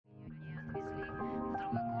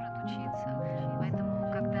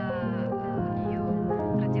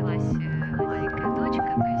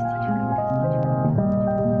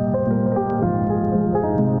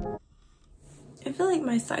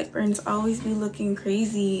my sideburns always be looking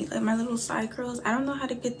crazy. Like my little side curls, I don't know how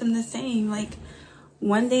to get them the same. Like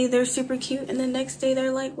one day they're super cute and the next day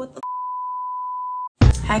they're like, what the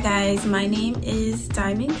Hi guys, my name is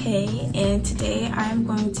Diamond K, and today I'm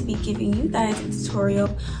going to be giving you guys a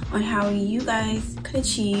tutorial on how you guys could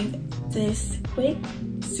achieve this quick,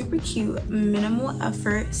 super cute, minimal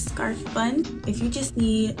effort scarf bun. If you just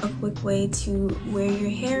need a quick way to wear your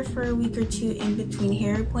hair for a week or two in between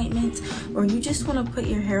hair appointments, or you just want to put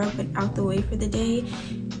your hair up and out the way for the day,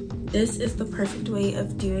 this is the perfect way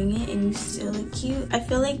of doing it and you still look cute. I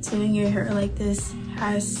feel like doing your hair like this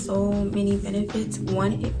has so many benefits.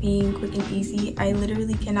 One, it being quick and easy. I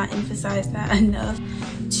literally cannot emphasize that enough.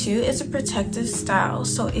 Two, it's a protective style.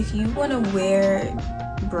 So if you want to wear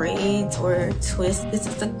braids or twists, this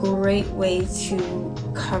is a great way to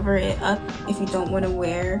cover it up if you don't want to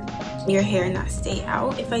wear your hair not stay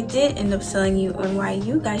out. If I did end up selling you on why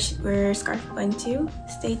you guys should wear a scarf bun too,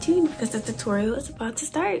 stay tuned because the tutorial is about to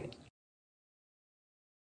start.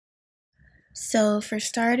 So for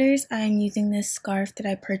starters, I'm using this scarf that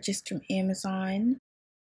I purchased from Amazon.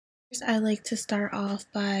 First, I like to start off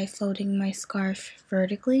by folding my scarf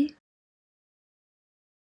vertically.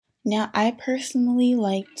 Now, I personally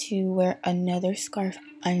like to wear another scarf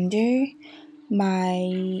under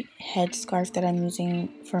my head scarf that I'm using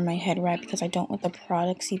for my head wrap because I don't want the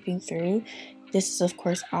product seeping through. This is of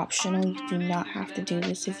course optional. You do not have to do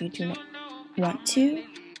this if you do not want to.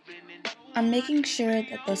 I'm making sure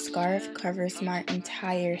that the scarf covers my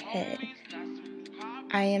entire head.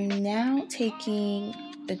 I am now taking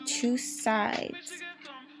the two sides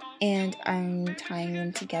and I'm tying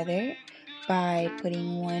them together by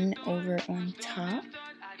putting one over on top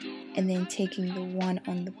and then taking the one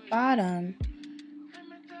on the bottom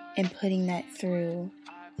and putting that through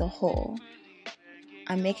the hole.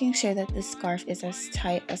 I'm making sure that the scarf is as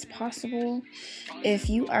tight as possible. If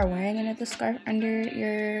you are wearing another scarf under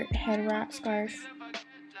your head wrap scarf,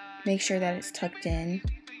 make sure that it's tucked in.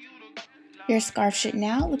 Your scarf should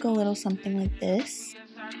now look a little something like this.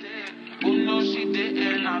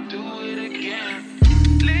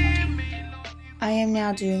 I am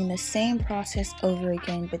now doing the same process over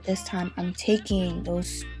again, but this time I'm taking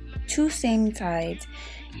those two same sides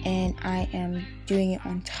and I am doing it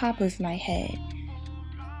on top of my head,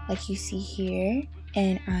 like you see here,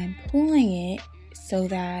 and I'm pulling it so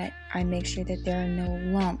that I make sure that there are no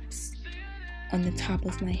lumps on the top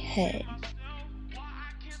of my head.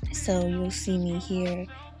 So you'll see me here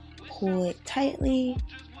pull it tightly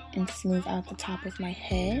and smooth out the top of my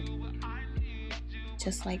head,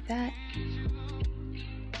 just like that.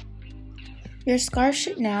 Your scarf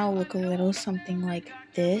should now look a little something like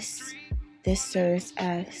this. This serves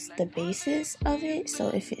as the basis of it, so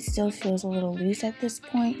if it still feels a little loose at this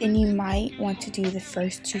point, then you might want to do the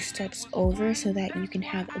first two steps over so that you can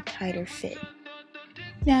have a tighter fit.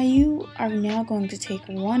 Now you are now going to take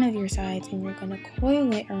one of your sides and you're going to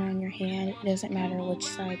coil it around your hand. It doesn't matter which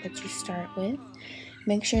side that you start with.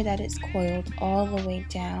 Make sure that it's coiled all the way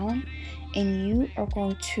down, and you are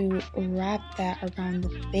going to wrap that around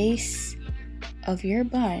the base of your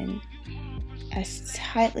bun as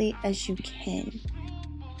tightly as you can.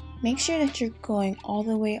 Make sure that you're going all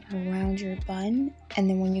the way around your bun, and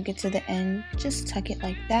then when you get to the end, just tuck it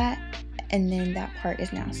like that, and then that part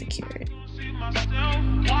is now secured.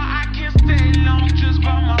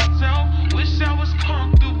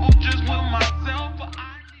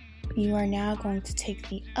 You are now going to take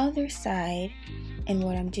the other side, and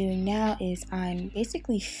what I'm doing now is I'm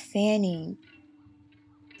basically fanning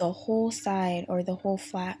the whole side or the whole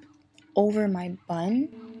flap over my bun,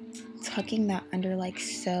 tucking that under like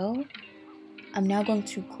so. I'm now going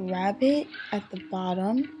to grab it at the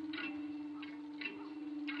bottom,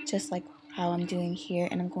 just like how I'm doing here,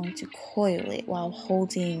 and I'm going to coil it while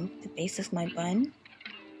holding the base of my bun.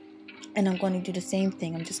 And I'm going to do the same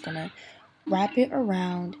thing. I'm just going to wrap it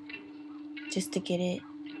around just to get it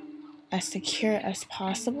as secure as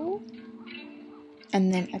possible.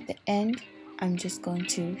 And then at the end, I'm just going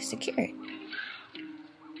to secure it.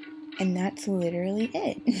 And that's literally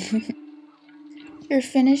it. Your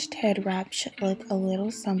finished head wrap should look a little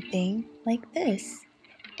something like this.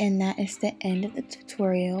 And that is the end of the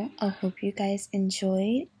tutorial. I hope you guys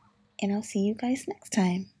enjoyed, and I'll see you guys next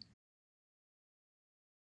time.